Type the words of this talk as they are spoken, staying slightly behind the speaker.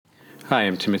Hi,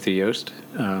 I'm Timothy Yost.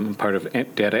 I'm part of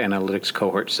Data Analytics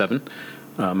Cohort 7.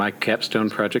 My capstone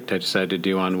project I decided to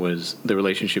do on was the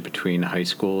relationship between high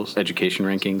schools' education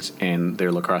rankings and their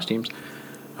lacrosse teams.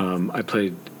 I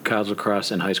played college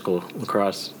lacrosse and high school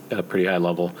lacrosse at a pretty high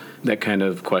level. That kind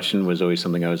of question was always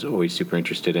something I was always super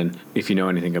interested in. If you know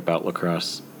anything about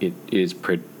lacrosse, it is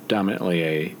predominantly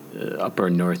a upper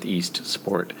northeast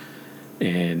sport.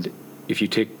 And if you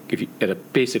at a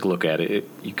basic look at it,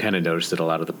 you kind of notice that a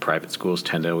lot of the private schools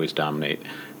tend to always dominate.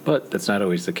 But that's not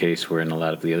always the case, where in a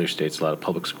lot of the other states, a lot of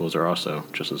public schools are also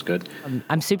just as good.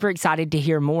 I'm super excited to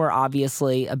hear more,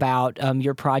 obviously, about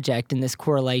your project and this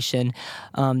correlation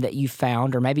that you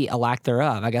found, or maybe a lack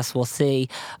thereof. I guess we'll see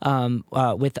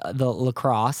with the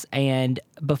lacrosse. And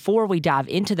before we dive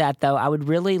into that, though, I would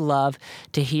really love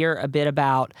to hear a bit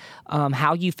about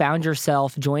how you found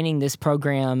yourself joining this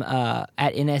program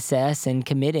at NSS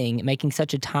and making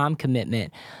such a time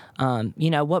commitment.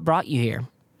 What brought you here?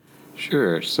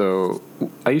 Sure. So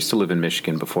I used to live in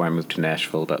Michigan before I moved to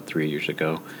Nashville about 3 years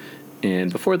ago.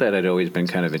 And before that, I'd always been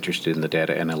kind of interested in the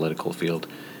data analytical field.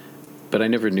 But I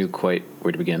never knew quite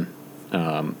where to begin.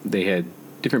 They had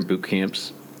different boot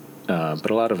camps,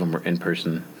 but a lot of them were in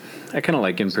person. I kind of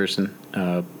like in person.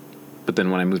 But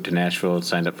then when I moved to Nashville and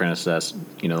signed up for NSS,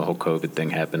 the whole COVID thing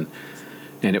happened.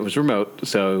 And it was remote,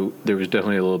 so there was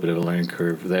definitely a little bit of a learning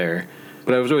curve there.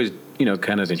 But I was always,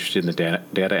 kind of interested in the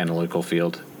data analytical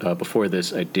field. Before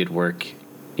this, I did work,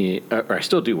 or I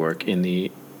still do work in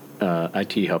the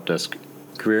IT help desk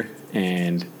career,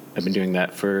 and I've been doing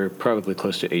that for probably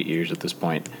close to 8 years at this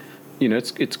point.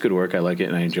 It's good work. I like it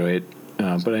and I enjoy it,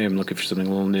 but I am looking for something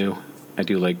a little new. I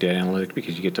do like data analytics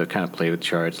because you get to kind of play with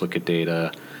charts, look at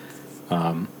data,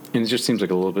 and it just seems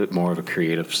like a little bit more of a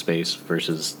creative space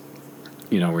versus,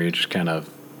 where you're just kind of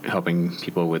helping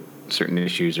people with certain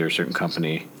issues or a certain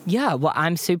company. Yeah, well,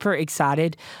 I'm super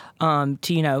excited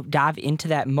to, dive into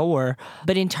that more.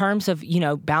 But in terms of,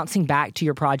 bouncing back to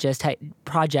your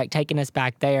project, taking us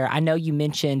back there, I know you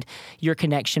mentioned your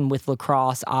connection with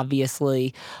lacrosse,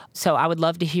 obviously. So I would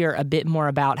love to hear a bit more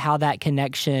about how that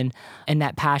connection and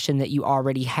that passion that you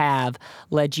already have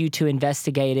led you to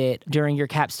investigate it during your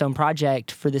capstone project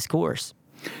for this course.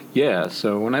 Yeah,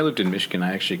 so when I lived in Michigan,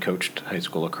 I actually coached high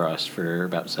school lacrosse for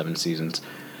about 7 seasons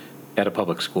at a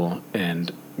public school,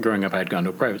 and growing up I had gone to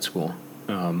a private school.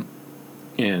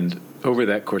 And over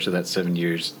that course of that 7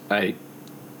 years, I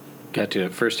got to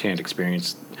firsthand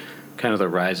experience kind of the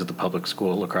rise of the public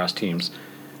school lacrosse teams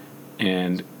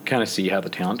and kind of see how the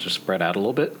talent just spread out a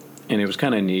little bit. And it was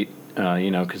kind of neat,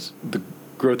 because the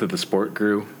growth of the sport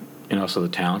grew and also the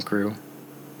talent grew.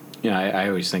 I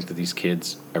always think that these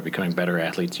kids are becoming better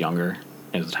athletes younger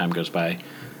as the time goes by.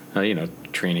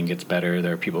 Training gets better.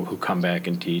 There are people who come back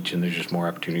and teach, and there's just more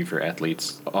opportunity for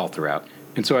athletes all throughout.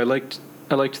 And so I liked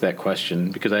that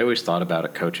question because I always thought about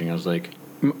it coaching. I was like,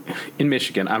 in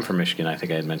Michigan, I'm from Michigan. I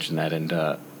think I had mentioned that. And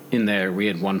in there, we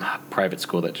had one private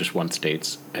school that just won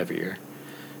states every year.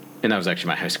 And that was actually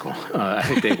my high school. I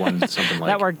think they won something like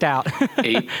that worked out.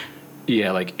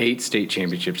 8 state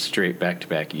championships straight back to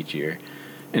back each year.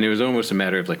 And it was almost a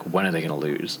matter of like, when are they going to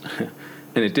lose?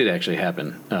 And it did actually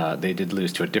happen. They did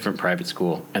lose to a different private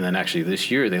school. And then actually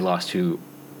this year they lost to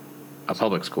a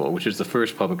public school, which is the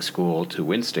first public school to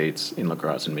win states in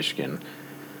lacrosse in Michigan.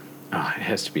 It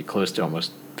has to be close to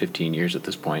almost 15 years at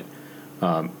this point.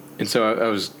 And so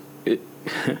it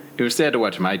was sad to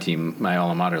watch my team, my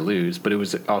alma mater, lose, but it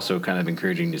was also kind of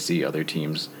encouraging to see other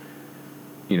teams,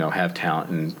 have talent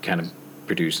and kind of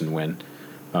produce and win.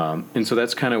 And so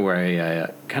that's kind of where I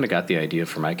kind of got the idea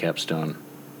for my capstone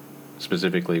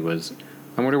specifically was,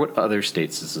 I wonder what other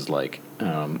states this is like.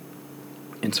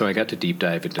 And so I got to deep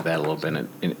dive into that a little bit,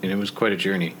 and it was quite a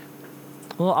journey.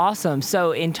 Well, awesome.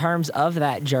 So in terms of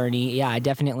that journey, I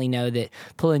definitely know that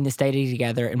pulling this data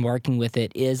together and working with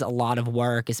it is a lot of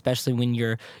work, especially when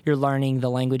you're learning the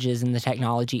languages and the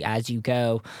technology as you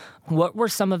go. What were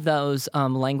some of those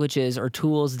languages or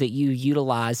tools that you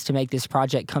utilized to make this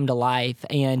project come to life?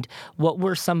 And what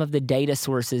were some of the data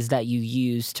sources that you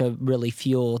used to really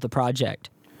fuel the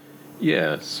project?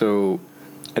 Yeah, so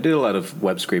I did a lot of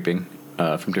web scraping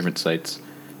from different sites.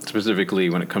 Specifically,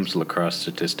 when it comes to lacrosse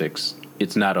statistics,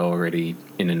 it's not already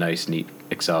in a nice, neat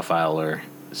Excel file or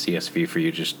CSV for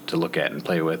you just to look at and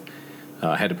play with.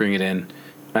 I had to bring it in.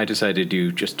 I decided to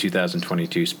do just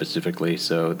 2022 specifically,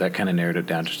 so that kind of narrowed it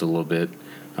down just a little bit.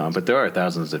 But there are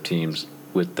thousands of teams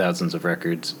with thousands of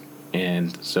records,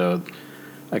 and so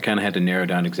I kind of had to narrow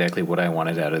down exactly what I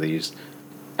wanted out of these.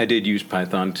 I did use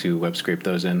Python to web scrape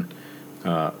those in.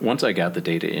 Once I got the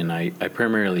data in, I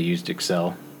primarily used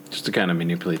Excel just to kind of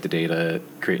manipulate the data,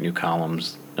 create new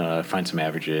columns, find some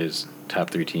averages, top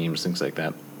 3 teams, things like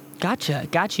that. Gotcha.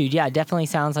 Got you. Yeah, it definitely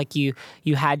sounds like you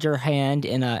had your hand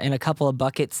in a couple of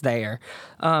buckets there.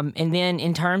 And then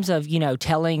in terms of,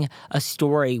 telling a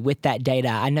story with that data,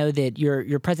 I know that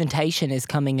your presentation is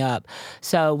coming up.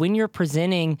 So when you're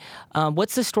presenting,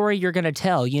 what's the story you're going to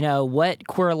tell? What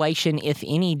correlation, if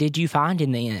any, did you find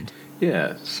in the end?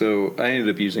 Yeah, so I ended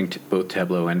up using both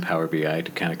Tableau and Power BI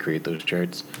to kind of create those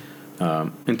charts.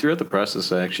 And throughout the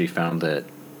process, I actually found that,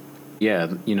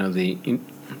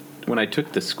 when I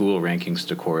took the school rankings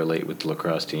to correlate with the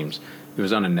lacrosse teams, it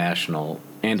was on a national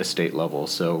and a state level.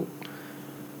 So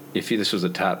if this was a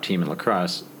top team in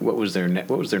lacrosse, what was their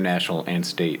national and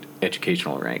state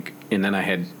educational rank? And then I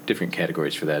had different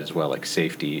categories for that as well, like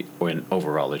safety and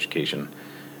overall education,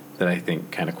 that I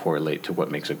think kind of correlate to what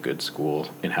makes a good school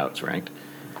and how it's ranked.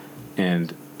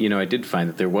 And, I did find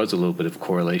that there was a little bit of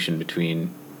correlation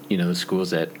between, the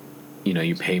schools that,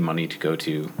 you pay money to go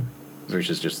to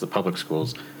versus just the public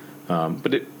schools.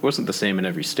 But it wasn't the same in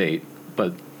every state.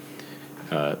 But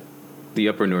the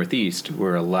upper Northeast,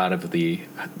 where a lot of the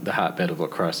hotbed of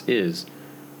lacrosse is,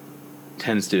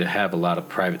 tends to have a lot of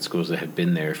private schools that have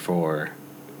been there for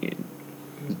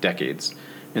decades.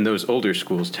 And those older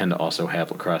schools tend to also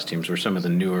have lacrosse teams, where some of the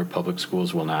newer public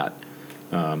schools will not.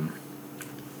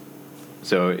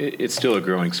 So it's still a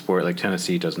growing sport. Like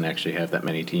Tennessee doesn't actually have that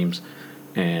many teams.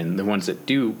 And the ones that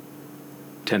do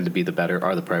tend to be the better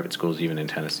are the private schools, even in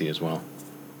Tennessee as well.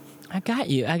 I got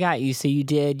you. So you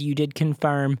did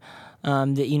confirm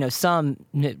that some.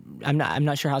 I'm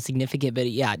not sure how significant, but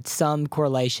yeah, some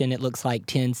correlation it looks like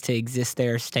tends to exist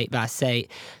there state by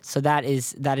state. So that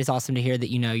is awesome to hear that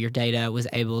your data was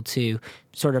able to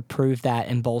sort of prove that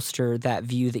and bolster that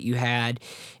view that you had.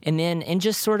 And then, and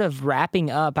just sort of wrapping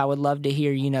up, I would love to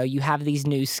hear, you have these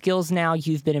new skills now.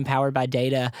 You've been empowered by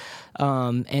data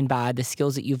and by the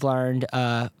skills that you've learned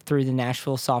through the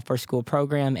Nashville Software School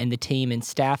program and the team and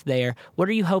staff there. What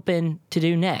are you hoping to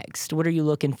do next? What are you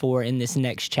looking for in this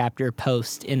next chapter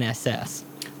post NSS?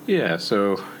 Yeah,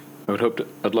 so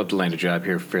I'd love to land a job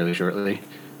here fairly shortly.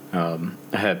 I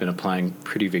have been applying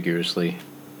pretty vigorously.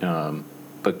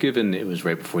 But given it was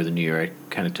right before the new year, I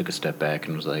kind of took a step back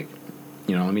and was like,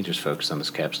 let me just focus on this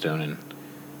capstone. And,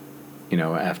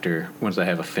 once I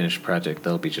have a finished project,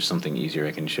 that'll be just something easier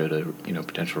I can show to,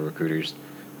 potential recruiters.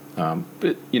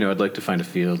 But, I'd like to find a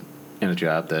field and a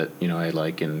job that, I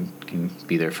like and can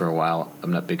be there for a while.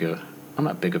 I'm not big of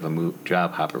a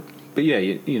job hopper. But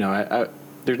yeah,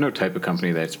 there's no type of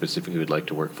company that I specifically would like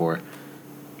to work for.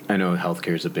 I know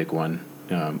healthcare is a big one.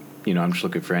 I'm just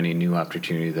looking for any new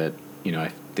opportunity that,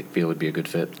 I feel would be a good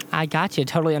fit. I got you.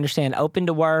 Totally understand. Open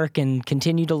to work and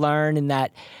continue to learn, and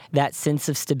that sense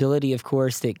of stability, of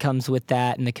course, that comes with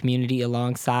that, and the community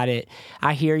alongside it.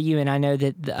 I hear you, and I know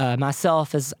that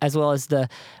myself, as well as the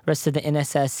rest of the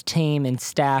NSS team and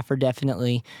staff, are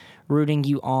definitely rooting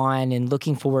you on and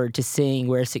looking forward to seeing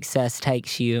where success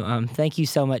takes you. Thank you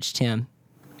so much, Tim.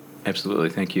 Absolutely.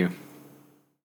 Thank you.